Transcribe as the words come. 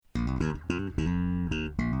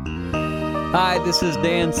Hi, this is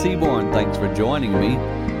Dan Seaborn. Thanks for joining me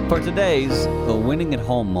for today's Winning at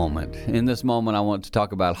Home moment. In this moment, I want to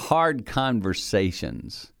talk about hard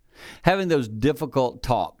conversations, having those difficult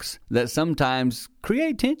talks that sometimes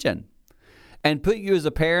create tension and put you as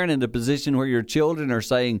a parent in a position where your children are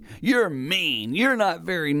saying, "You're mean, you're not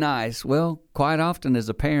very nice." Well, quite often as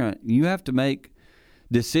a parent, you have to make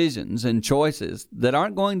decisions and choices that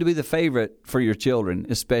aren't going to be the favorite for your children,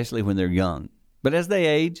 especially when they're young. But as they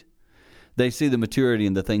age, they see the maturity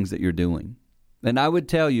in the things that you're doing. And I would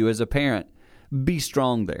tell you as a parent, be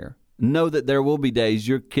strong there. Know that there will be days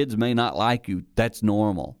your kids may not like you. That's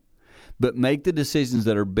normal. But make the decisions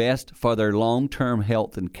that are best for their long-term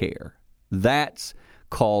health and care. That's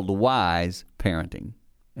called wise parenting.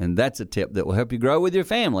 And that's a tip that will help you grow with your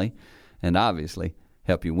family and obviously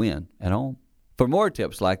help you win at home. For more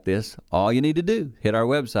tips like this, all you need to do, hit our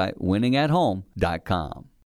website, winningathome.com.